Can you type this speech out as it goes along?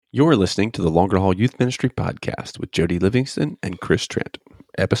You're listening to the Longer Haul Youth Ministry Podcast with Jody Livingston and Chris Trent,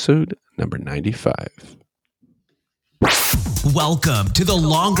 episode number 95. Welcome to the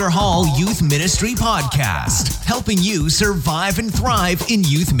Longer Haul Youth Ministry Podcast, helping you survive and thrive in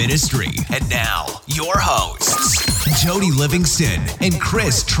youth ministry. And now, your hosts, Jody Livingston and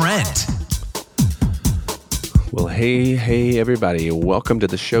Chris Trent. Well, hey, everybody. Welcome to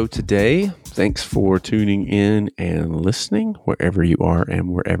the show today. Thanks for tuning in and listening wherever you are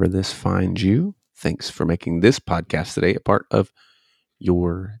and wherever this finds you. Thanks for making this podcast today a part of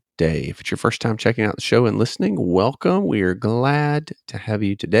your day. If it's your first time checking out the show and listening, welcome. We are glad to have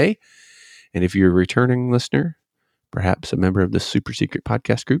you today. And if you're a returning listener, perhaps a member of this super secret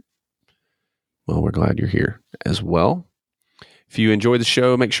podcast group, well, we're glad you're here as well. If you enjoy the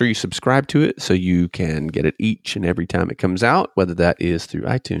show, make sure you subscribe to it so you can get it each and every time it comes out, whether that is through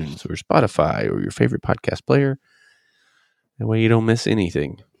iTunes or Spotify or your favorite podcast player. That way you don't miss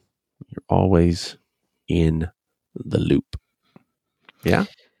anything. You're always in the loop. Yeah?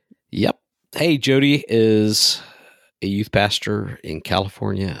 Yep. Hey, Jody is a youth pastor in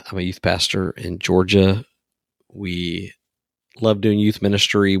California. I'm a youth pastor in Georgia. We love doing youth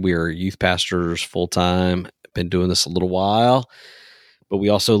ministry. We are youth pastors full-time. Been doing this a little while, but we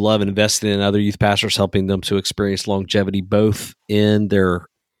also love investing in other youth pastors, helping them to experience longevity, both in their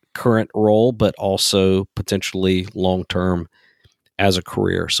current role, but also potentially long-term as a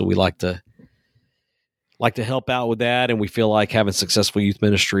career. So we like to help out with that. And we feel like having successful youth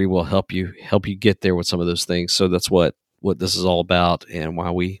ministry will help you get there with some of those things. So that's what this is all about and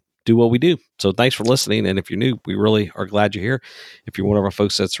why we do what we do. So thanks for listening. And if you're new, we really are glad you're here. If you're one of our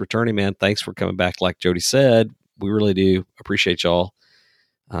folks that's returning, man, thanks for coming back. Like Jody said, we really do appreciate y'all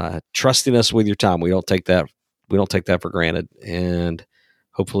trusting us with your time. We don't take that for granted. And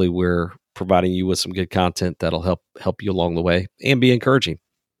hopefully we're providing you with some good content that'll help you along the way and be encouraging.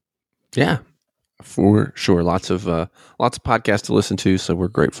 Yeah, for sure. Lots of podcasts to listen to. So we're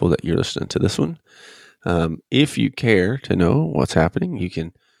grateful that you're listening to this one. If you care to know what's happening, you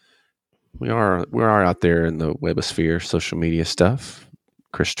can. We are out there in the webosphere, social media stuff.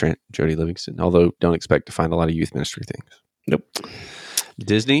 Chris Trent, Jody Livingston. Although don't expect to find a lot of youth ministry things. Nope.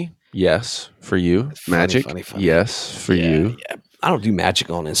 Disney, yes, for you. Magic, funny. yes, for you. Yeah. I don't do magic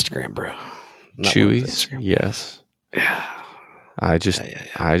on Instagram, bro. Chewy's, yes. Yeah. I just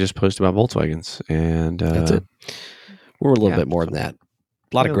posted about Volkswagens, and that's it. We're a little bit more than that.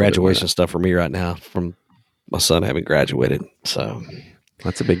 A lot of graduation stuff for me right now from my son having graduated. So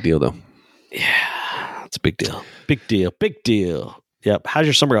that's a big deal, though. Yeah, it's a big deal. Big deal. Yep. How's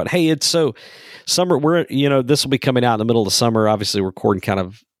your summer going? Hey, it's so summer. We're, this will be coming out in the middle of the summer. Obviously, recording kind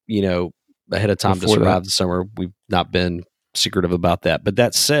of, ahead of time Before to survive the summer. We've not been secretive about that. But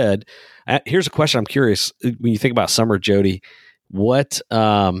that said, here's a question. I'm curious. When you think about summer, Jody, what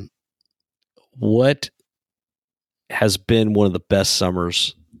has been one of the best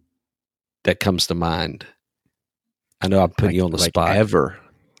summers that comes to mind? I know I'm putting you on the spot. Ever.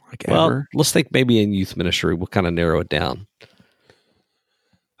 Let's think maybe in youth ministry. We'll kind of narrow it down.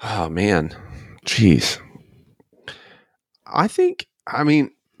 Oh, man. Jeez. I think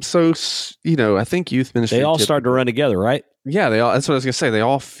youth ministry. They all start to run together, right? Yeah, that's what I was going to say. They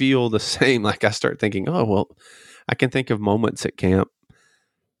all feel the same. Like I start thinking, oh, well, I can think of moments at camp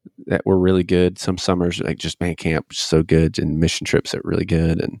that were really good. Some summers, like just camp was so good, and mission trips that were really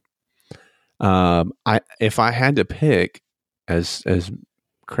good. And if I had to pick, as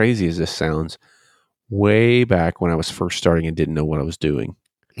crazy as this sounds, way back when I was first starting and didn't know what I was doing.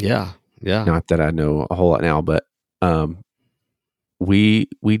 Yeah. Not that I know a whole lot now, but we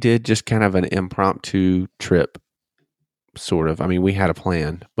did just kind of an impromptu trip, sort of. I mean, we had a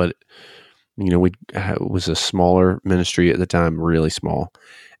plan, but it was a smaller ministry at the time, really small,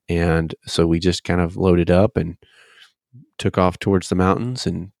 and so we just kind of loaded up and took off towards the mountains,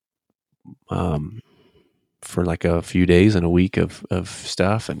 and for like a few days and a week of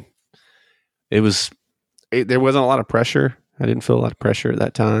stuff, and there wasn't a lot of pressure. I didn't feel a lot of pressure at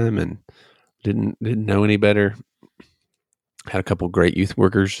that time, and didn't know any better. Had a couple of great youth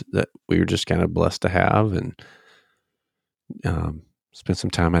workers that we were just kind of blessed to have, and spent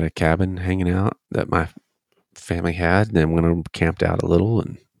some time at a cabin hanging out that my family had, and then went and camped out a little.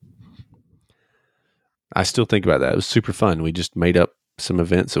 And I still think about that. It was super fun. We just made up some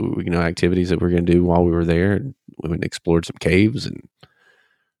events, activities that we were going to do while we were there. And we went and explored some caves and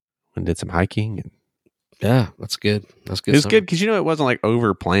did some hiking. And yeah, that's good. That's good. It was good because, it wasn't like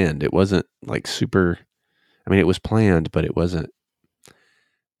over planned. It wasn't like super, it was planned, but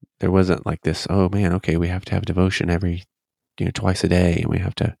there wasn't like this, oh man, okay, we have to have devotion every, twice a day. And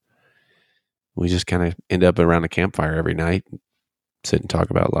we just kind of end up around a campfire every night, sit and talk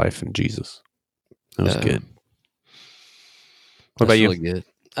about life and Jesus. That was good. What about That's you? really good.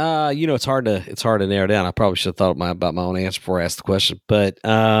 It's hard to narrow down. I probably should have thought about my own answer before I asked the question. But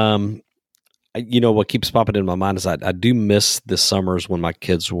what keeps popping in my mind is I do miss the summers when my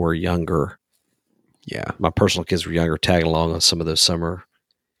kids were younger. Yeah, my personal kids were younger, tagging along on some of those summer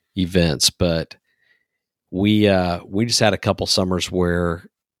events. But we just had a couple summers where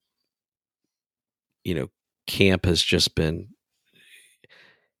camp has just been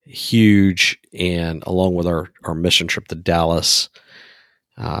huge, and along with our mission trip to Dallas,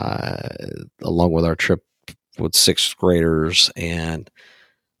 along with our trip with sixth graders, and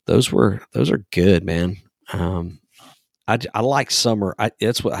those are good, man. I like summer. I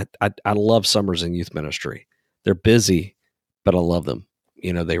love summers in youth ministry. They're busy, but I love them.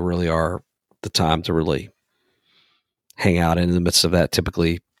 They really are the time to really hang out in the midst of that.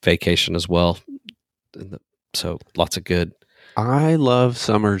 Typically vacation as well. So lots of good. I love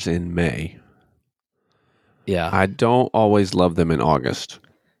summers in May. Yeah. I don't always love them in August.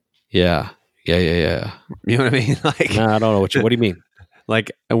 Yeah. You know what I mean? Like, no, I don't know what do you mean?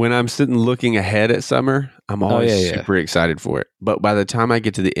 Like when I'm sitting looking ahead at summer, I'm always super excited for it. But by the time I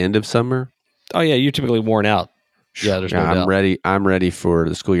get to the end of summer, you're typically worn out. Yeah, there's no doubt. I'm ready for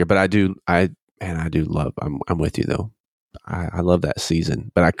the school year. But I do love. I'm with you though. I love that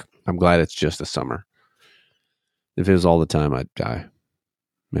season. But I'm glad it's just a summer. If it was all the time, I'd die.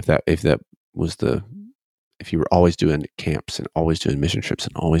 If you were always doing camps and always doing mission trips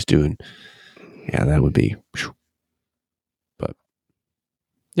and always doing, that would be. But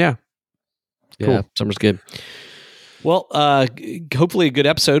yeah, cool. Summer's good. Well, hopefully a good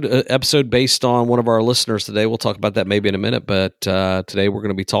episode based on one of our listeners today. We'll talk about that maybe in a minute, but today we're going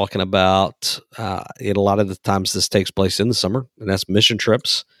to be talking about a lot of the times this takes place in the summer, and that's mission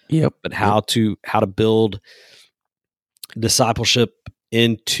trips. Yep. But how to build discipleship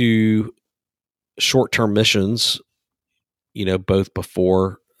into short-term missions, both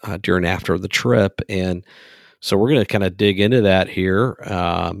before, during, after the trip. And so we're going to kind of dig into that here.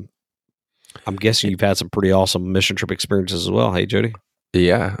 I'm guessing you've had some pretty awesome mission trip experiences as well. Hey, Jody.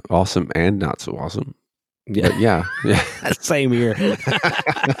 Yeah. Awesome and not so awesome. Yeah. Same here.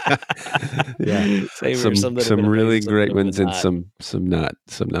 Yeah. Some really great ones and some not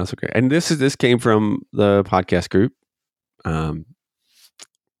so great. And this came from the podcast group.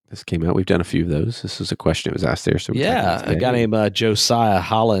 This came out. We've done a few of those. This is a question that was asked there. So a guy named Josiah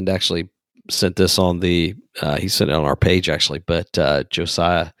Holland actually sent this on he sent it on our page actually, but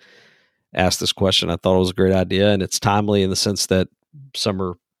Josiah asked this question. I thought it was a great idea, and it's timely in the sense that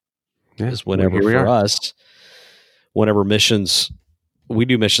summer is whenever for us, whenever we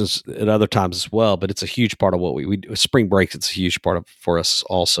do missions at other times as well, but it's a huge part of what we do. Spring break, it's a huge part for us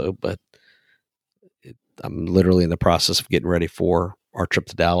also, but I'm literally in the process of getting ready for our trip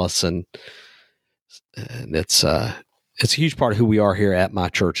to Dallas, and it's a huge part of who we are here at my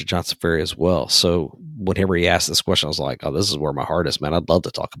church at Johnson Ferry as well. So whenever he asked this question, I was like, oh, this is where my heart is, man. I'd love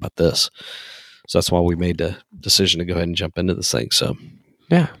to talk about this. So that's why we made the decision to go ahead and jump into this thing. So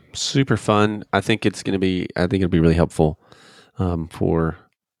yeah, super fun. I think it'll be really helpful for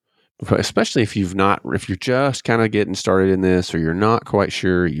especially if you're just kind of getting started in this, or you're not quite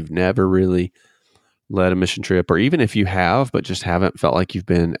sure, you've never really led a mission trip, or even if you have, but just haven't felt like you've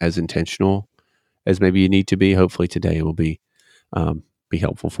been as intentional as maybe you need to be. Hopefully today will be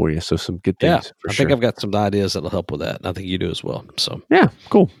helpful for you. So some good things. I think I've got some ideas that'll help with that. And I think you do as well. So yeah,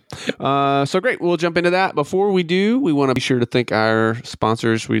 cool. So great. We'll jump into that. Before we do, we want to be sure to thank our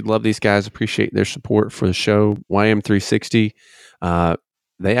sponsors. We love these guys. Appreciate their support for the show. YM360.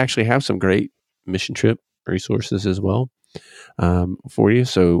 They actually have some great mission trip resources as well for you.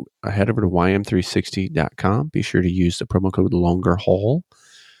 So head over to ym360.com. Be sure to use the promo code LONGERHAUL,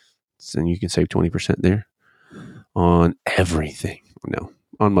 and you can save 20% there on everything. No,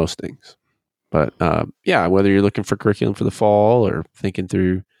 on most things. But whether you're looking for curriculum for the fall or thinking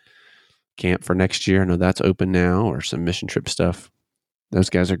through camp for next year, I know that's open now, or some mission trip stuff. Those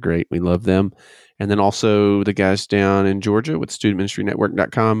guys are great. We love them. And then also the guys down in Georgia with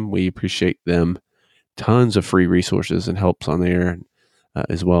studentministrynetwork.com. We appreciate them. Tons of free resources and helps on there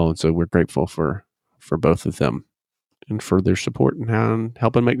as well. And so we're grateful for both of them and for their support and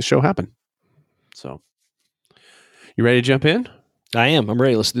helping make the show happen. So you ready to jump in? I am. I'm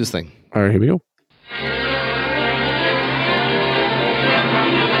ready. Let's do this thing. All right, here we go.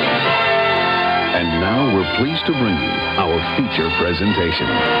 And now we're pleased to bring you our feature presentation.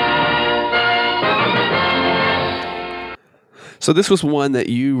 So this was one that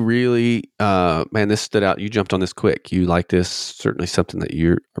you really, man, this stood out. You jumped on this quick. You like this, certainly something that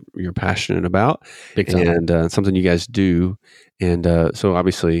you're passionate about, Big time. and something you guys do. And so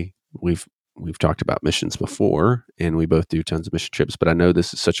obviously we've talked about missions before, and we both do tons of mission trips. But I know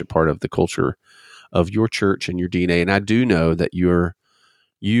this is such a part of the culture of your church and your DNA. And I do know that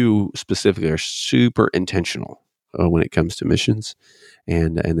you specifically are super intentional when it comes to missions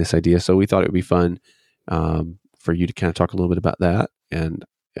and this idea. So we thought it would be fun for you to kind of talk a little bit about that and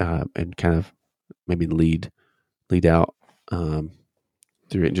kind of maybe lead out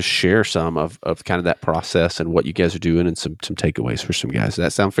through it and just share some of kind of that process and what you guys are doing and some takeaways for some guys. Does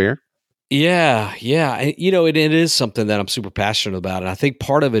that sound fair? Yeah. It is something that I'm super passionate about. And I think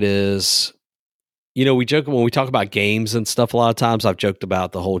part of it is, we joke when we talk about games and stuff. A lot of times I've joked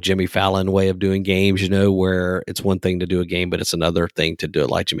about the whole Jimmy Fallon way of doing games, where it's one thing to do a game, but it's another thing to do it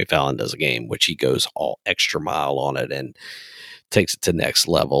like Jimmy Fallon does a game, which he goes all extra mile on it and takes it to the next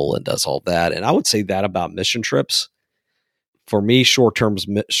level and does all that. And I would say that about mission trips. For me, short-term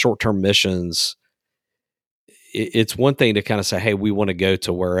missions, it's one thing to kind of say, hey, we want to go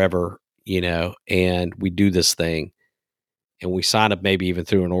to wherever, and we do this thing and we sign up maybe even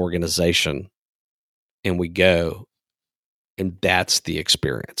through an organization and we go, and that's the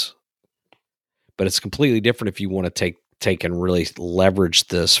experience. But it's completely different if you want to take and really leverage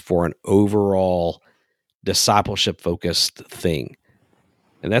this for an overall discipleship-focused thing.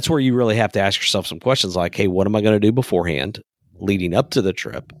 And that's where you really have to ask yourself some questions like, hey, what am I going to do beforehand leading up to the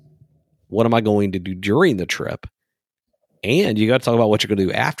trip? What am I going to do during the trip? And you got to talk about what you're going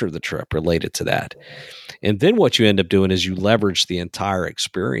to do after the trip related to that. And then what you end up doing is you leverage the entire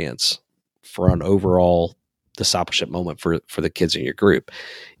experience for an overall discipleship moment for the kids in your group.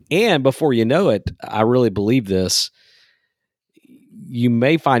 And before you know it, I really believe this, you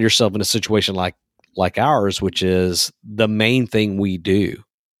may find yourself in a situation like ours, which is the main thing we do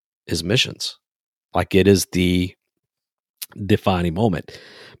is missions. Like it is the defining moment.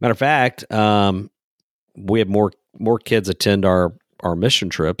 Matter of fact, we have more kids attend our mission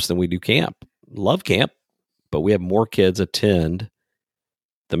trips than we do camp. Love camp, but we have more kids attend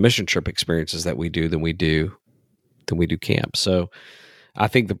the mission trip experiences that we do than we do camp. So I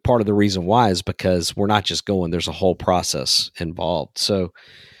think the part of the reason why is because we're not just going, there's a whole process involved. So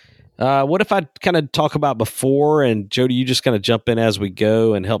what if I kind of talk about before, and Jody, you just kind of jump in as we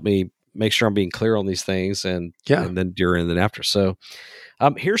go and help me make sure I'm being clear on these things, and then during and then after. So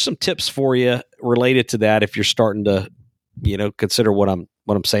here's some tips for you related to that if you're starting to, consider what I'm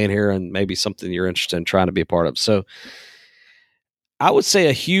saying here and maybe something you're interested in trying to be a part of. So I would say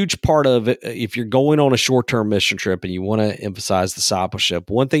a huge part of it, if you're going on a short-term mission trip and you want to emphasize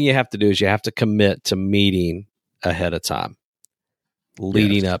discipleship, one thing you have to do is you have to commit to meeting ahead of time,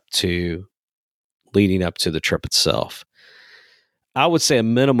 leading up to the trip itself. I would say a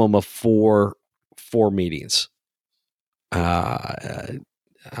minimum of four meetings. And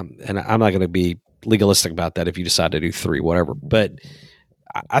I'm not going to be legalistic about that if you decide to do 3, whatever. But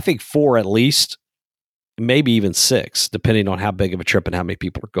I think 4 at least, maybe even 6, depending on how big of a trip and how many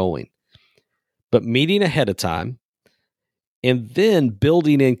people are going. But meeting ahead of time and then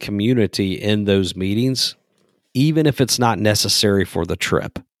building in community in those meetings, even if it's not necessary for the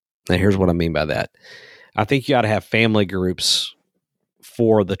trip. Now, here's what I mean by that. I think you ought to have family groups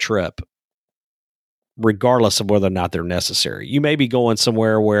for the trip, regardless of whether or not they're necessary. You may be going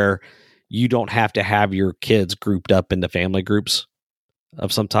somewhere where you don't have to have your kids grouped up into family groups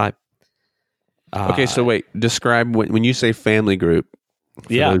of some type. Okay, so wait, describe when you say family group,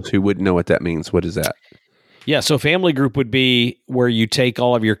 for those who wouldn't know what that means, what is that? Yeah, so family group would be where you take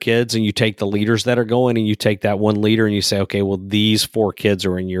all of your kids and you take the leaders that are going and you take that one leader and you say, okay, well, these 4 kids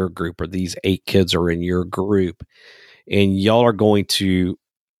are in your group or these 8 kids are in your group, and y'all are going to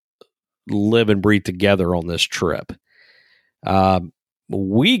live and breathe together on this trip.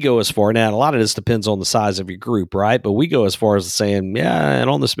 We go as far, now a lot of this depends on the size of your group, right? But we go as far as saying, and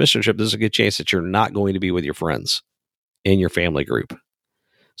on this mission trip, there's a good chance that you're not going to be with your friends in your family group.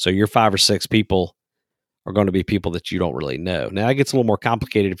 So your 5 or 6 people are going to be people that you don't really know. Now it gets a little more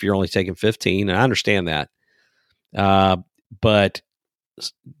complicated if you're only taking 15, and I understand that. But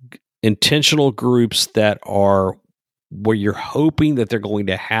intentional groups that are where you're hoping that they're going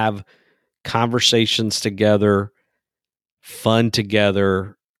to have conversations together, fun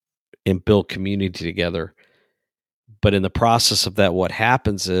together, and build community together. But in the process of that, what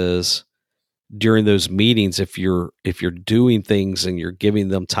happens is during those meetings, if you're doing things and you're giving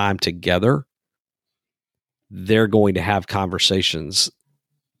them time together, they're going to have conversations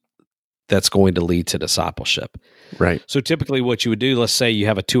that's going to lead to discipleship. Right. So typically what you would do, let's say you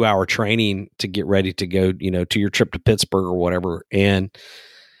have a 2-hour training to get ready to go, to your trip to Pittsburgh or whatever. And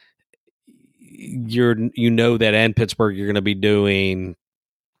that in Pittsburgh, you're going to be doing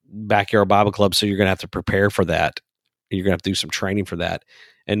Backyard Bible Club. So you're going to have to prepare for that. You're going to have to do some training for that.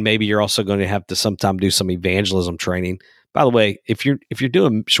 And maybe you're also going to have to sometime do some evangelism training. By the way, if you're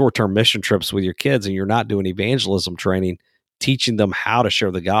doing short-term mission trips with your kids and you're not doing evangelism training, teaching them how to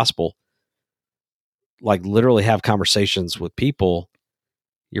share the gospel, like literally have conversations with people,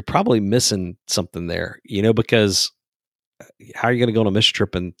 you're probably missing something there, because how are you going to go on a mission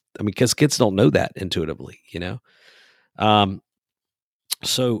trip? And because kids don't know that intuitively,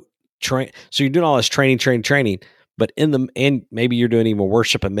 so you're doing all this training, but and maybe you're doing even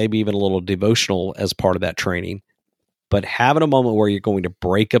worship and maybe even a little devotional as part of that training, but having a moment where you're going to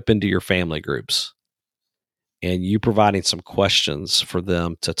break up into your family groups and you providing some questions for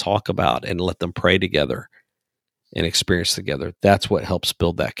them to talk about and let them pray together and experience together. That's what helps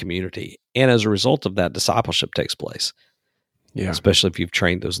build that community. And as a result of that, discipleship takes place. Yeah. Especially if you've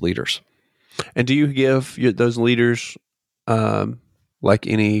trained those leaders. And do you give those leaders like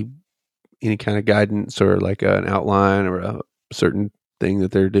any kind of guidance or like an outline or a certain thing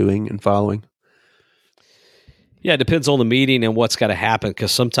that they're doing and following? Yeah, it depends on the meeting and what's got to happen,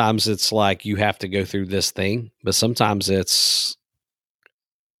 because sometimes it's like you have to go through this thing, but sometimes it's,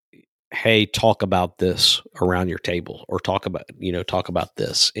 hey, talk about this around your table, or talk about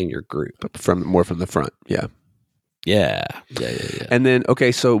this in your group. From the front. Yeah. Yeah. And then,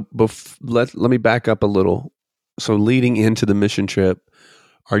 okay, so let me back up a little. So leading into the mission trip,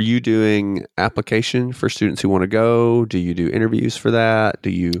 are you doing application for students who want to go? Do you do interviews for that?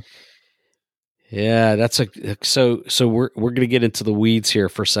 Do you? Yeah, so we're going to get into the weeds here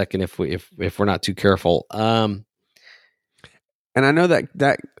for a second if we're not too careful. And I know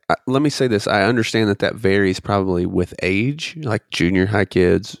that let me say this. I understand that varies probably with age, like junior high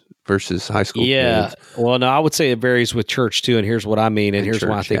kids versus high school kids. Well, no, I would say it varies with church too. And here's what I mean. And here's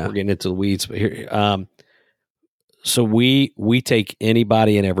why I think we're getting into the weeds. But here, so we take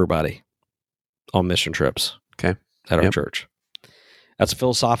anybody and everybody on mission trips. Okay. At our church. That's a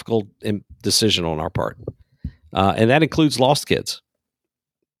philosophical decision on our part. And that includes lost kids.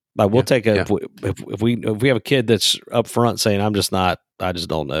 Like we'll take if we have a kid that's up front saying, I just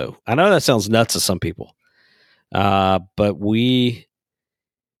don't know. I know that sounds nuts to some people. But we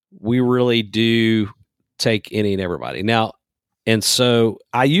really do take any and everybody. Now, and so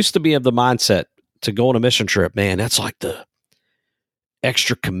I used to be of the mindset to go on a mission trip, man, that's like the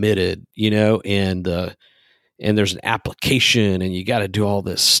extra committed, and there's an application and you got to do all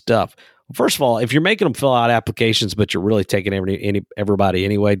this stuff. First of all, if you're making them fill out applications, but you're really taking everybody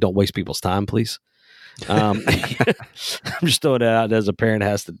anyway, don't waste people's time, please. I'm just throwing it out as a parent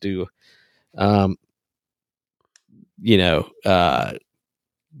has to do, I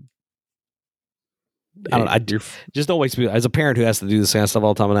don't know. Just don't waste me. As a parent who has to do this kind of stuff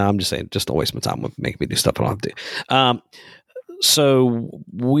all the time, and I'm just saying, just don't waste my time with making me do stuff I don't have to do. So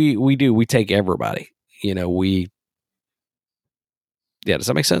we take everybody. Does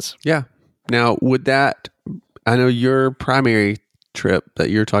that make sense? Yeah. Now, I know your primary trip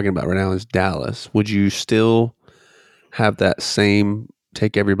that you're talking about right now is Dallas. Would you still have that same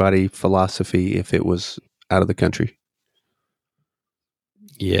take everybody philosophy if it was out of the country?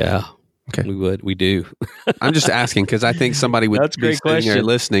 Yeah. Okay. We do. I'm just asking because I think somebody would That's a great be sitting there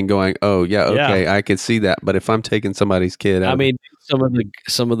listening going, oh, yeah, okay, I could see that. But if I'm taking somebody's kid out,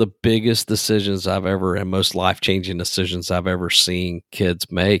 some of the biggest decisions I've ever, and most life-changing decisions I've ever seen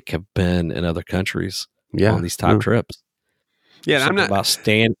kids make have been in other countries on these time trips. Yeah, There's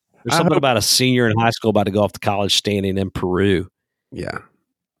something about a senior in high school about to go off to college standing in Peru. Yeah.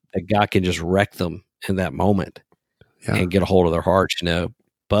 That God can just wreck them in that moment and get a hold of their hearts,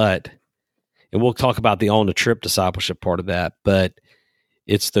 But... and we'll talk about the on the trip discipleship part of that, but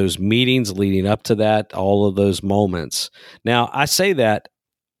it's those meetings leading up to that, all of those moments. Now, I say that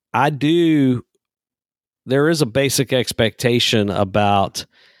there is a basic expectation about,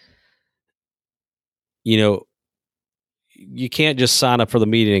 you can't just sign up for the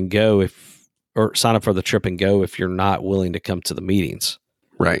meeting and go or sign up for the trip and go if you're not willing to come to the meetings.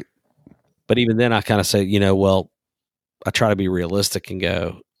 Right. But even then I kind of say, well, I try to be realistic and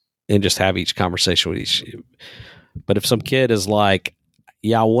go, and just have each conversation with each. But if some kid is like,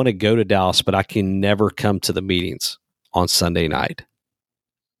 yeah, I want to go to Dallas, but I can never come to the meetings on Sunday night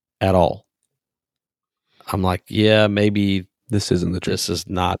at all. I'm like, yeah, maybe this isn't the trip. This is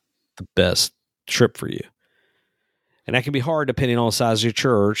not the best trip for you. And that can be hard depending on the size of your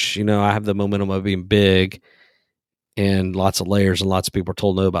church. I have the momentum of being big. and lots of layers, and lots of people are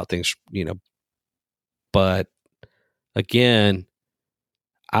told no about things, but again,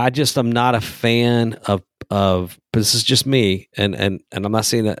 I just am not a fan of but this is just me, and I'm not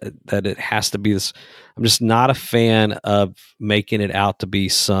saying that it has to be this. I'm just not a fan of making it out to be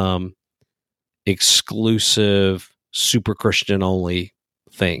some exclusive, super Christian only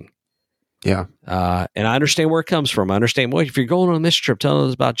thing. Yeah. And I understand where it comes from. I understand, well, if you're going on this trip, telling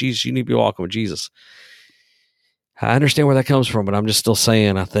us about Jesus, you need to be walking with Jesus. I understand where that comes from, but I'm just still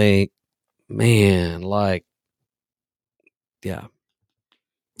saying, I think, man, yeah.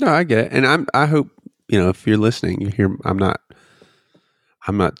 No, I get it. And I hope, if you're listening, you hear, I'm not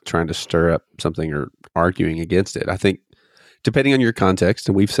trying to stir up something or arguing against it. I think depending on your context,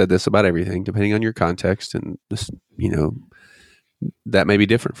 and we've said this about everything, depending on your context and this, that may be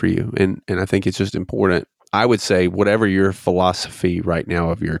different for you. And I think it's just important. I would say whatever your philosophy right now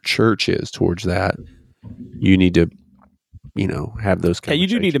of your church is towards that, you need to, have those conversations. Yeah, you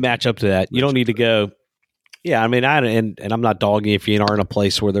do need to match up to that. You don't need to go, yeah, I mean, and I'm not dogging if you are in a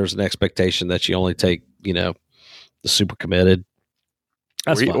place where there's an expectation that you only take, the super committed.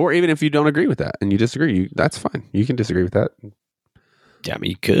 Or even if you don't agree with that and you disagree, that's fine. You can disagree with that. Yeah, I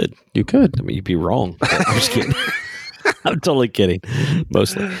mean, you could. You could. I mean, you'd be wrong. I'm just kidding. I'm totally kidding,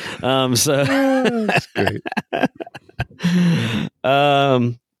 mostly. So that's great.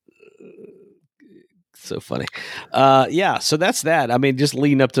 So funny. Yeah. So that's that. I mean, just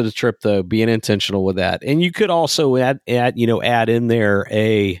leading up to the trip, though, being intentional with that, and you could also add in there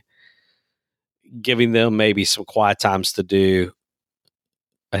giving them maybe some quiet times to do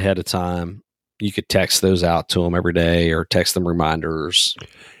ahead of time. You could text those out to them every day or text them reminders.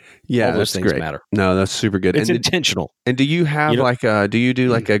 Yeah, all those that's things great. Matter. No, that's super good. It's intentional. And do you have do you do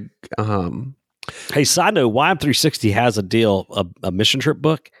like a Hey, side note, YM360 has a deal, a mission trip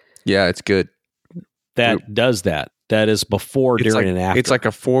book. Yeah, it's good. That does that. That is before, during, and after. It's like a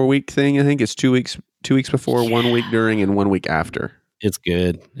 4-week thing. I think it's 2 weeks. 2 weeks before, 1 week during, and 1 week after. It's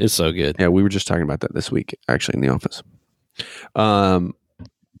good. It's so good. Yeah, we were just talking about that this week, actually, in the office.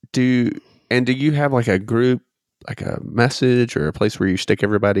 Do you have like a group, like a message or a place where you stick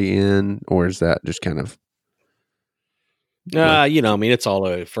everybody in, or is that just kind of? I mean, it's all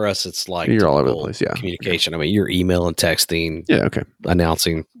over. For us, it's like you're all over the place. Yeah, communication. I mean, you're emailing, texting. Yeah, okay.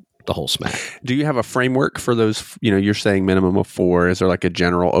 Announcing the whole smack. Do you have a framework for those? You're saying minimum of 4. Is there like a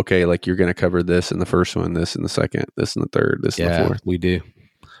general? Okay, like you're going to cover this in the first one, this in the second, this in the third, this in the fourth. We do.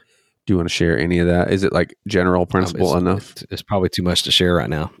 Do you want to share any of that? Is it like general principle enough? It's probably too much to share right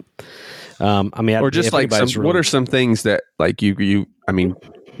now. I mean, or just like what are some things that like you? I mean,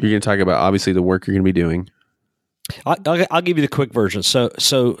 you're going to talk about obviously the work you're going to be doing. I'll give you the quick version. So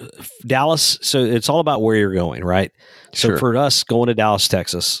Dallas. So it's all about where you're going, right? So Sure. For us going to Dallas,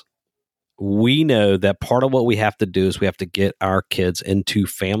 Texas, we know that part of what we have to do is we have to get our kids into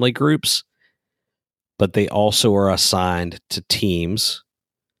family groups, but they also are assigned to teams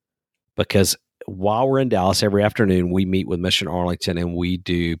because while we're in Dallas every afternoon, we meet with Mission Arlington and we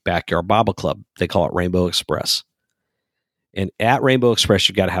do Backyard Bible Club. They call it Rainbow Express. And at Rainbow Express,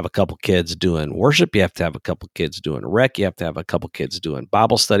 you've got to have a couple kids doing worship. You have to have a couple kids doing rec. You have to have a couple kids doing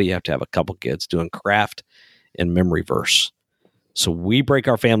Bible study. You have to have a couple kids doing craft and memory verse. So we break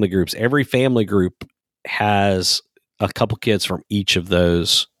our family groups. Every family group has a couple kids from each of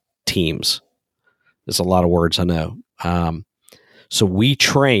those teams. There's a lot of words, I know. So we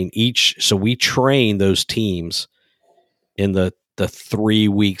train those teams in the 3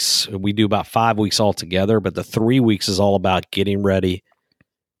 weeks. We do about 5 weeks altogether, but the 3 weeks is all about getting ready,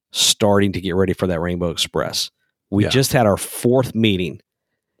 starting to get ready for that Rainbow Express. We just had our 4th meeting,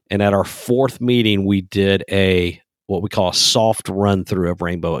 and at our 4th meeting, we did what we call a soft run through of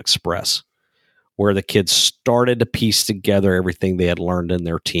Rainbow Express, where the kids started to piece together everything they had learned in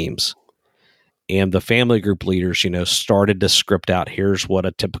their teams. And the family group leaders, started to script out, here's what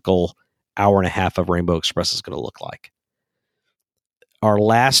a typical hour and a half of Rainbow Express is going to look like. Our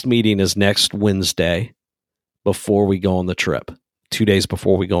last meeting is next Wednesday before we go on the trip, 2 days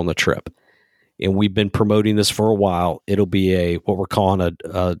before we go on the trip. And we've been promoting this for a while. It'll be what we're calling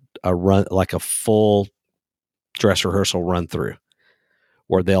a run, like a full dress rehearsal run through,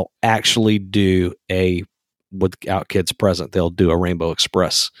 where they'll actually do without kids present, they'll do a Rainbow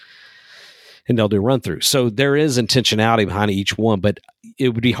Express and they'll do a run through. So there is intentionality behind each one, but it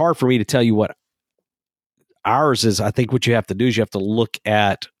would be hard for me to tell you what ours is. I think what you have to do is you have to look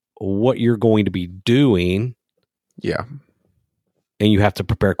at what you're going to be doing. Yeah. And you have to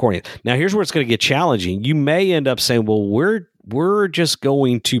prepare accordingly. Now, here's where it's going to get challenging. You may end up saying, well, we're just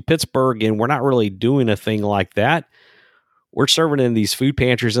going to Pittsburgh and we're not really doing a thing like that. we're serving in these food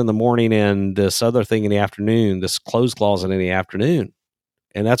pantries in the morning and this other thing in the afternoon, this clothes closet in the afternoon.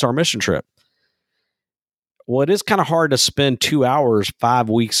 And that's our mission trip. Well, it is kind of hard to spend 2 hours, 5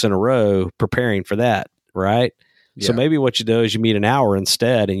 weeks in a row preparing for that, right? Yeah. So maybe what you do is you meet an hour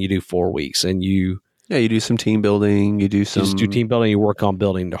instead and you do 4 weeks and you do some team building. You do some just do team building. You work on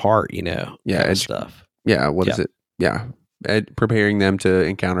building the heart, kind of stuff. Yeah. What is it? Yeah. Preparing them to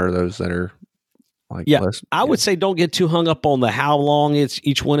encounter those that are like, less, I would say don't get too hung up on the how long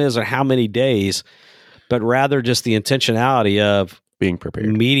each one is or how many days, but rather just the intentionality of being prepared,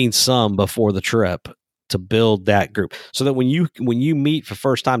 meeting some before the trip to build that group so that when you meet for the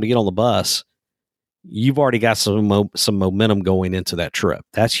first time to get on the bus, you've already got some momentum going into that trip.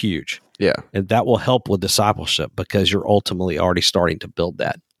 That's huge. Yeah. And that will help with discipleship because you're ultimately already starting to build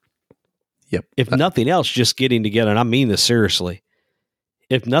that. Yep. If nothing else, just getting together, and I mean this seriously,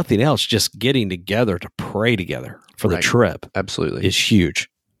 if nothing else, just getting together to pray together for the trip absolutely is huge.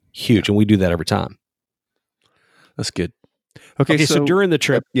 Huge. Yeah. And we do that every time. That's good. Okay, so during the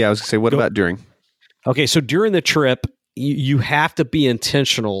trip. I was going to say, what about during? Okay, so during the trip, you have to be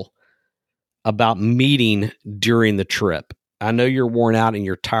intentional about meeting during the trip. I know you're worn out and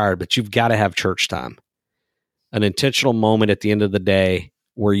you're tired, but you've got to have church time. An intentional moment at the end of the day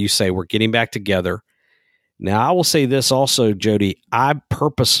where you say, we're getting back together. Now, I will say this also, Jody, I try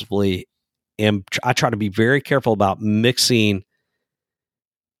to be very careful about mixing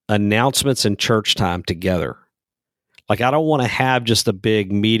announcements and church time together. Like, I don't want to have just a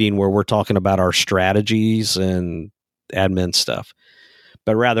big meeting where we're talking about our strategies and admin stuff,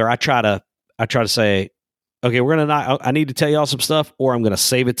 but rather I try to say, okay, I need to tell y'all some stuff, or I'm going to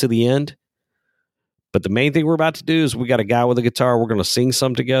save it to the end. But the main thing we're about to do is we got a guy with a guitar. We're going to sing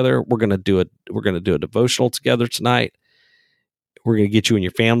some together. We're going to do a devotional together tonight. We're going to get you in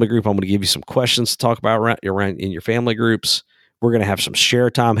your family group. I'm going to give you some questions to talk about around in your family groups. We're going to have some share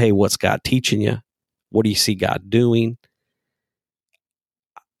time. Hey, what's God teaching you? What do you see God doing?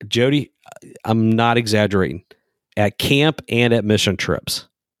 Jody, I'm not exaggerating. At camp and at mission trips,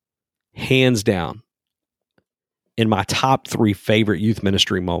 hands down, in my top 3 favorite youth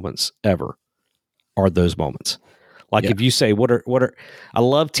ministry moments ever are those moments. Like if you say, what are, I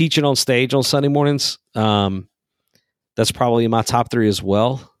love teaching on stage on Sunday mornings. That's probably in my top 3 as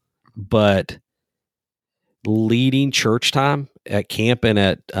well. But leading church time at camp and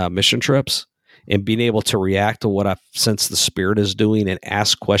at mission trips and being able to react to what I sense the Spirit is doing and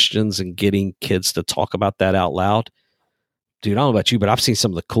ask questions and getting kids to talk about that out loud. Dude, I don't know about you, but I've seen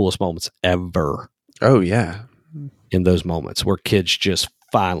some of the coolest moments ever. Oh, yeah. In those moments where kids just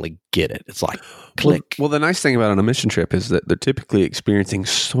finally get it. It's like, click. Well, the nice thing about on a mission trip is that they're typically experiencing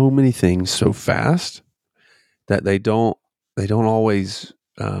so many things so fast that they don't always,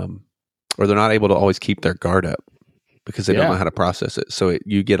 or they're not able to always keep their guard up because they don't know how to process it. So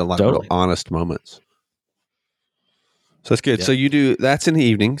you get a lot of real honest moments. So that's good. Yeah. So that's in the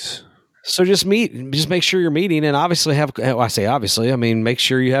evenings. So just make sure you're meeting, and obviously make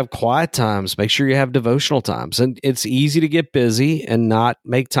sure you have quiet times, make sure you have devotional times. And it's easy to get busy and not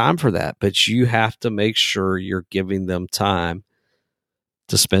make time for that, but you have to make sure you're giving them time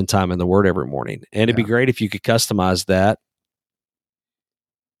to spend time in the Word every morning. And it'd be great if you could customize that.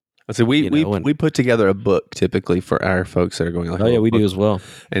 So we put together a book typically for our folks that are going. Like, we do as well.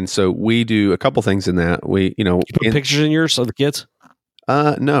 And so we do a couple things in that. We, you put pictures in yours of the kids?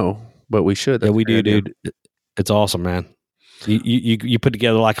 No. But we should. Yeah, we do, dude. It's awesome, man. You put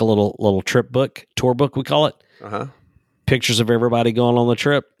together like a little trip book, tour book, we call it. Pictures of everybody going on the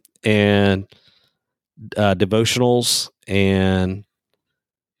trip and devotionals and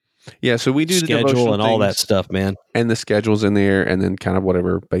so we do schedule the and all that stuff, man. And the schedule's in there, and then kind of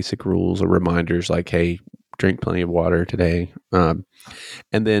whatever basic rules or reminders, like, hey, drink plenty of water today. And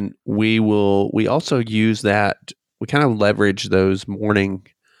then we also use that. We kind of leverage those morning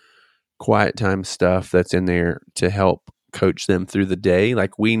quiet time stuff that's in there to help coach them through the day.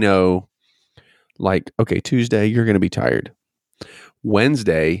 Like we know, like, okay, Tuesday, you're going to be tired.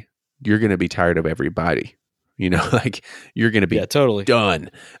 Wednesday, you're going to be tired of everybody. Like you're going to be totally done.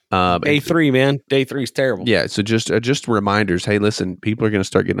 Day 3, man. Day 3 is terrible. Yeah. So just reminders. Hey, listen, people are going to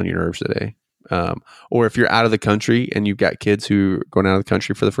start getting on your nerves today. Or if you're out of the country and you've got kids who are going out of the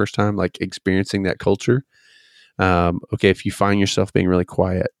country for the first time, like experiencing that culture. Okay, if you find yourself being really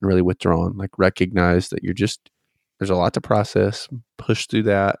quiet and really withdrawn, like recognize that there's a lot to process, push through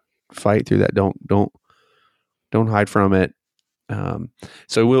that, fight through that. Don't hide from it.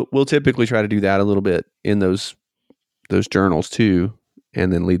 So we'll typically try to do that a little bit in those journals too,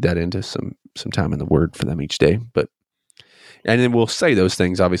 and then lead that into some time in the Word for them each day. And then we'll say those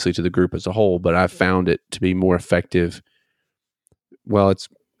things obviously to the group as a whole, but I've found it to be more effective well, it's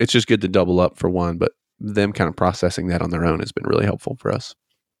just good to double up for one, but them kind of processing that on their own has been really helpful for us.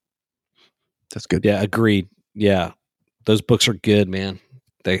 That's good. Yeah, agreed. Yeah, those books are good, man.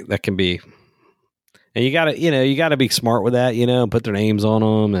 That can be, and you gotta be smart with that, and put their names on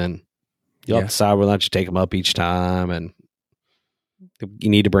them, and you'll have to decide whether or not you take them up each time, and you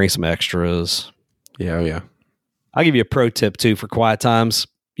need to bring some extras. Yeah, yeah. I'll give you a pro tip too for quiet times.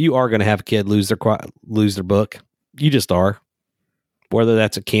 You are going to have a kid lose their book. You just are. Whether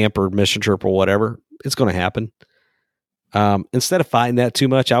that's a camp or mission trip or whatever, it's going to happen. Instead of fighting that too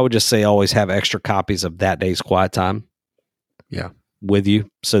much, I would just say always have extra copies of that day's quiet time. Yeah. With you,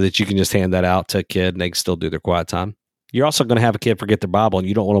 so that you can just hand that out to a kid and they can still do their quiet time. You're also going to have a kid forget their Bible, and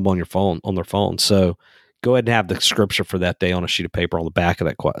you don't want them on their phone. So go ahead and have the scripture for that day on a sheet of paper on the back of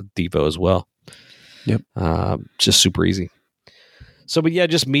that Devo as well. Yep. Just super easy. So, but yeah,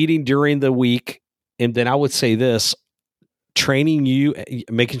 just meeting during the week. And then I would say this, training you,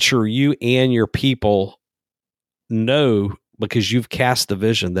 making sure you and your people know, because you've cast the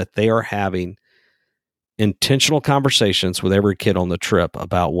vision, that they are having intentional conversations with every kid on the trip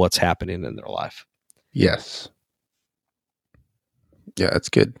about what's happening in their life. Yes. Yeah, that's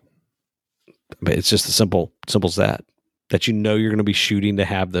good. But it's just as simple as that you're going to be shooting to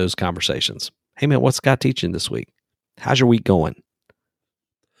have those conversations. Hey man, what's God teaching this week? How's your week going?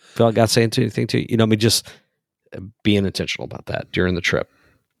 Feel like God's saying anything to you? Just being intentional about that during the trip.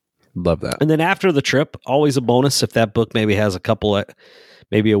 Love that. And then after the trip, always a bonus if that book maybe has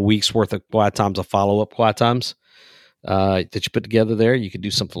maybe a week's worth of quiet times, of follow-up quiet times that you put together there. You could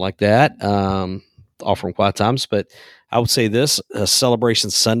do something like that, offering quiet times. But I would say this, a celebration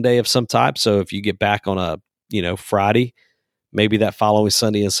Sunday of some type. So if you get back on a Friday, maybe that following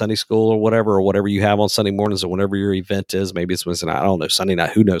Sunday in Sunday school or whatever you have on Sunday mornings, or whenever your event is, maybe it's Wednesday night, I don't know, Sunday night,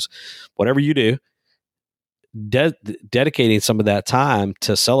 who knows, whatever you do, dedicating some of that time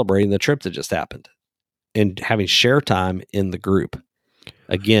to celebrating the trip that just happened and having share time in the group.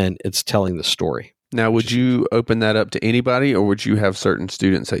 Again, it's telling the story. Now, would you open that up to anybody, or would you have certain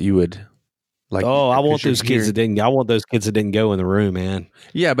students that you would like? Oh, I want those kids that didn't go in the room, man.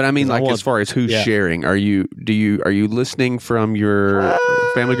 Yeah, but I mean, like, as far as who's sharing, are you listening from your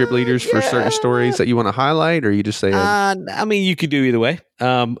family group leaders for certain stories that you want to highlight, or you just say? I mean, you could do either way.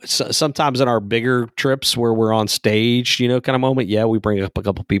 Sometimes in our bigger trips where we're on stage, kind of moment, we bring up a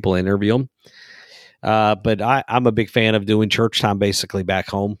couple people and interview them. But I'm a big fan of doing church time basically back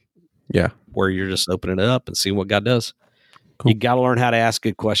home. Yeah. Where you're just opening it up and seeing what God does. Cool. You got to learn how to ask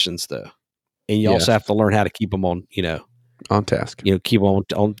good questions though. And you also have to learn how to keep them on, on task, keep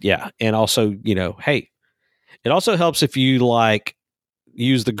on. Yeah. And also, hey, it also helps if you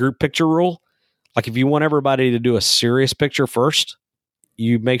use the group picture rule. Like if you want everybody to do a serious picture first,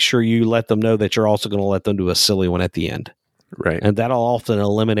 you make sure you let them know that you're also going to let them do a silly one at the end. Right. And that'll often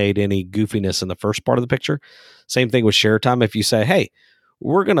eliminate any goofiness in the first part of the picture. Same thing with share time. If you say, hey,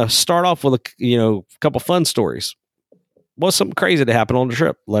 we're going to start off with a couple fun stories. What's something crazy that happened on the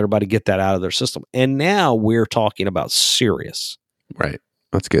trip? Let everybody get that out of their system. And now we're talking about serious. Right.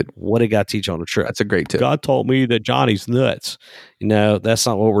 That's good. What did God teach on the trip? That's a great tip. God told me that Johnny's nuts. That's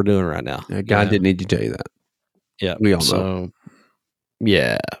not what we're doing right now. Yeah, God didn't need to tell you that. Yeah. We all know.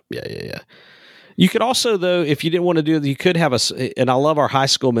 Yeah. You could also, though, if you didn't want to do it, you could have and I love our high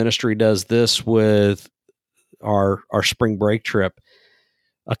school ministry does this with our spring break trip.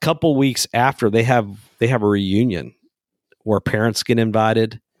 A couple weeks after, they have a reunion where parents get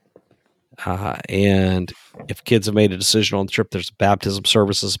invited. And if kids have made a decision on the trip, there's a baptism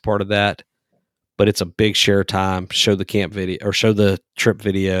service as a part of that. But it's a big share time, show the camp video or show the trip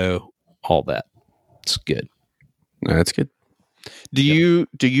video, all that. It's good. That's good. Do you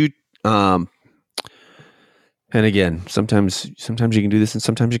and again, sometimes you can do this and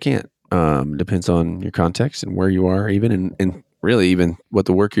sometimes you can't. Depends on your context and where you are even and really even what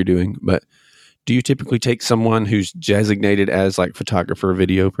the work you're doing. But do you typically take someone who's designated as like photographer,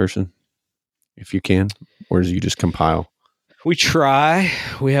 video person, if you can, or do you just compile? We try.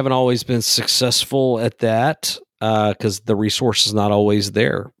 We haven't always been successful at that because the resource is not always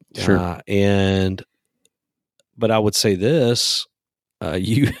there. Sure. But I would say this,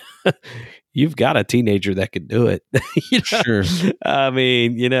 you've got a teenager that could do it. Sure. I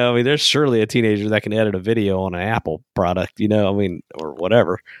mean, there's surely a teenager that can edit a video on an Apple product, or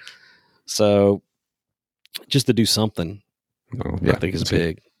whatever. So just to do something, I think is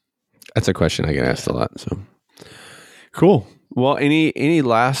big. That's a question I get asked a lot. So cool. Well, any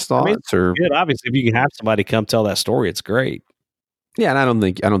last thoughts or good? Obviously, if you can have somebody come tell that story, it's great. Yeah. And I don't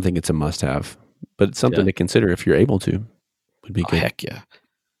think it's a must have, but it's something to consider if you're able to. Would be good. Heck yeah.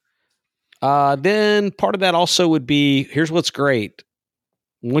 Then part of that also would be, here's what's great.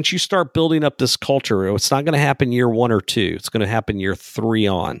 once you start building up this culture, it's not going to happen year 1 or 2. It's going to happen year 3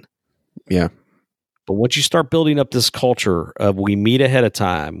 on. Yeah. But once you start building up this culture of we meet ahead of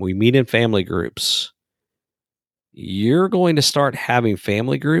time, we meet in family groups, you're going to start having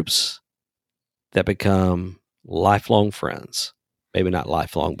family groups that become lifelong friends. Maybe not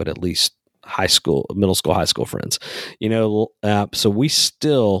lifelong, but at least middle school, high school friends. So we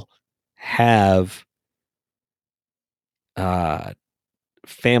still have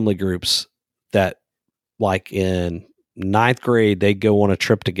family groups that, like in 9th grade, they go on a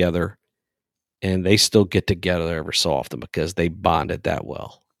trip together and they still get together every so often because they bonded that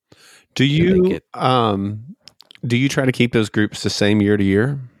well. Do you try to keep those groups the same year to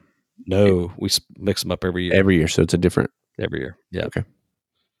year? No, we mix them up every year. Every year, so it's a different. Every year, yeah. Okay.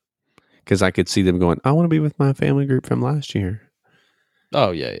 Because I could see them going, I want to be with my family group from last year.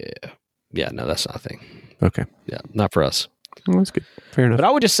 Oh, yeah. No, that's not a thing. Okay. Yeah, not for us. Well, that's good. Fair enough. But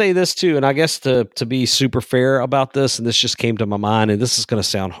I would just say this too, and I guess to be super fair about this, and this just came to my mind, and this is going to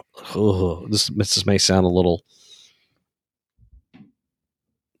sound, this may sound a little,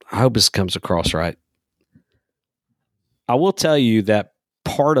 I hope this comes across right. I will tell you that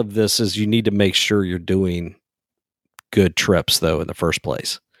part of this is you need to make sure you're doing good trips, though, in the first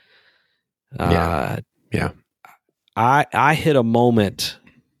place. Yeah. I hit a moment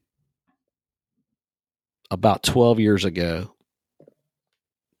about 12 years ago,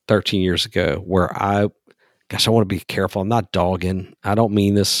 13 years ago, where I want to be careful. I'm not dogging. I don't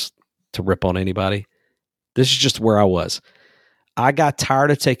mean this to rip on anybody. This is just where I was. I got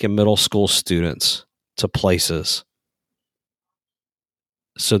tired of taking middle school students to places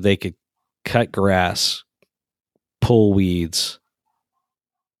so they could cut grass, pull weeds,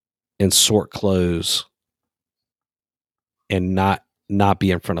 and sort clothes and not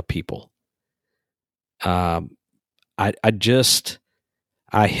be in front of people. I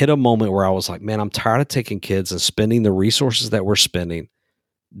hit a moment where I was like, man, I'm tired of taking kids and spending the resources that we're spending,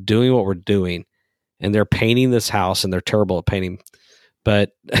 doing what we're doing. And they're painting this house, and they're terrible at painting,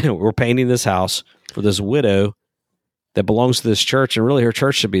 but we're painting this house for this widow that belongs to this church. And really her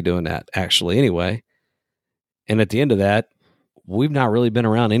church should be doing that actually anyway. And at the end of that, we've not really been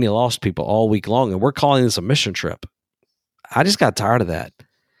around any lost people all week long, and we're calling this a mission trip. I just got tired of that.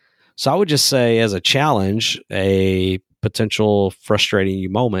 So I would just say, as a challenge, a potential frustrating you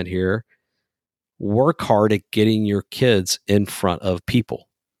moment here, work hard at getting your kids in front of people.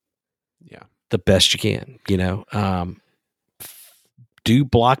 Yeah. The best you can, do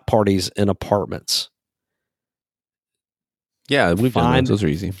block parties in apartments. Yeah, we've done those. Those are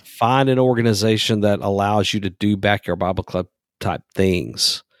easy. Find an organization that allows you to do backyard Bible club type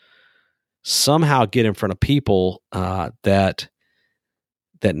things. Somehow get in front of people that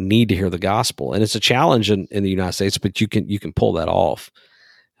need to hear the gospel, and it's a challenge in the United States, but you can pull that off.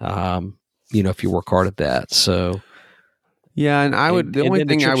 If you work hard at that. So yeah, and the only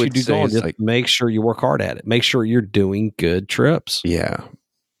thing I would say is like, make sure you work hard at it. Make sure you're doing good trips. Yeah.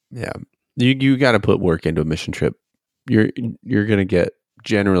 You got to put work into a mission trip. You're going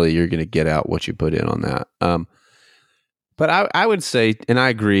to get out what you put in on that. But I would say, and I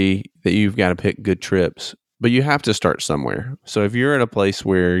agree that you've got to pick good trips, but you have to start somewhere. So if you're at a place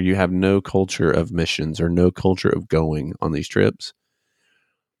where you have no culture of missions or no culture of going on these trips,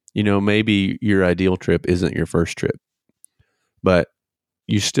 maybe your ideal trip isn't your first trip, but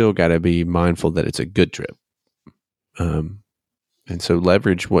you still got to be mindful that it's a good trip. And so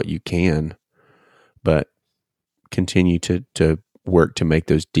leverage what you can, but continue to work to make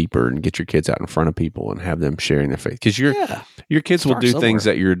those deeper and get your kids out in front of people and have them sharing their faith. Because your kids will do things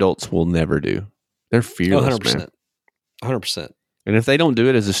that your adults will never do. They're fearless, 100%. Man. 100%. And if they don't do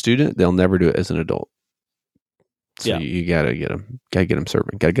it as a student, they'll never do it as an adult. So you gotta get them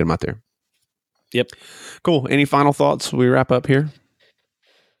serving. Gotta get them out there. Yep. Cool. Any final thoughts? We wrap up here.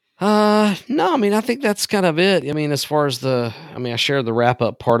 No, I mean, I think that's kind of it. I mean, as far as I shared the wrap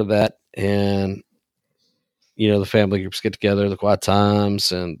up part of that, and the family groups get together, the quiet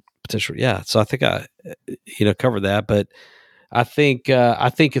times, and potential. Yeah. So I think I, covered that, but I think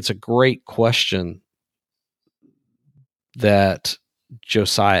it's a great question that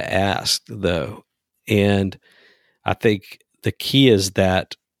Josiah asked, though. And I think the key is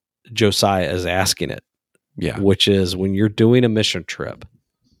that Josiah is asking it. Yeah. Which is, when you're doing a mission trip,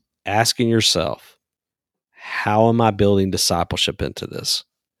 asking yourself, how am I building discipleship into this?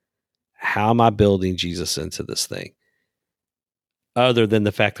 How am I building Jesus into this thing? Other than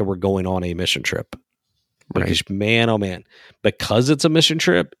the fact that we're going on a mission trip. Because man, oh man, because it's a mission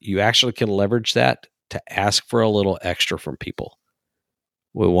trip, you actually can leverage that to ask for a little extra from people.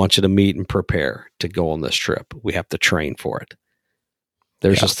 We want you to meet and prepare to go on this trip. We have to train for it.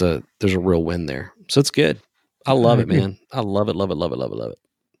 there's a real win there. So it's good. I love it, man. I love it.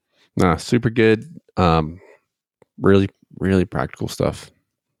 Nah, super good. Really, really practical stuff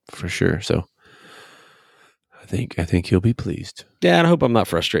for sure. So I think you'll be pleased. Yeah, and I hope I'm not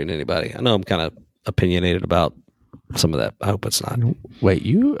frustrating anybody. I know I'm kind of opinionated about some of that. I hope it's not. Wait,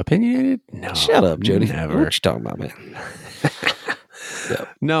 you opinionated? No. Shut up, Jody. Never. What you talking about, man? Yeah.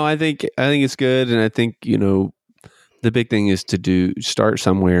 No, I think it's good, and I think the big thing is to start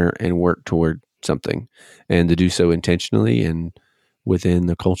somewhere and work toward something, and to do so intentionally and within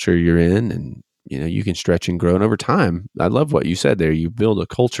the culture you're in, and you can stretch and grow. And over time, I love what you said there. You build a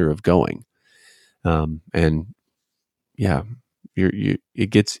culture of going, and yeah, it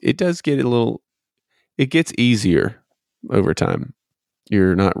gets easier over time.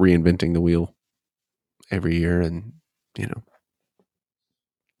 You're not reinventing the wheel every year, and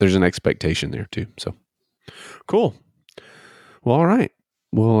there's an expectation there too. So cool. Well, all right.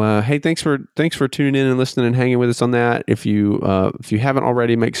 Well, hey, thanks for tuning in and listening and hanging with us on that. If you haven't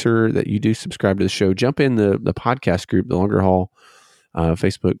already, make sure that you do subscribe to the show. Jump in the podcast group, the Longer Haul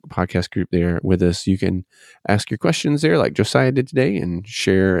Facebook podcast group there with us. You can ask your questions there, like Josiah did today, and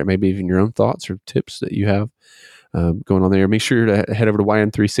share maybe even your own thoughts or tips that you have going on there. Make sure to head over to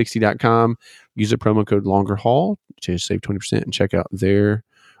ym360.com, use the promo code Longer Haul to save 20% and check out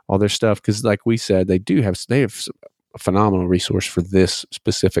all their stuff, because like we said, they have a phenomenal resource for this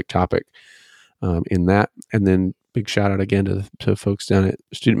specific topic in that. And then big shout out again to folks down at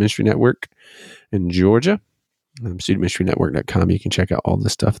Student Ministry Network in Georgia, studentministrynetwork.com. You can check out all the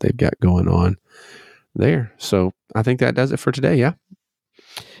stuff they've got going on there. So I think that does it for today.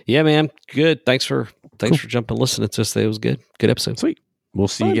 Yeah, man. Good. Thanks for jumping and listening to us today. It was good episode. Sweet. We'll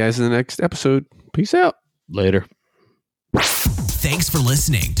see you guys in the next episode. Peace out. Later. Thanks for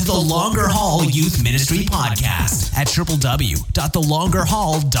listening to the Longer Haul Youth Ministry Podcast at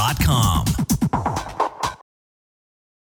www.thelongerhaul.com.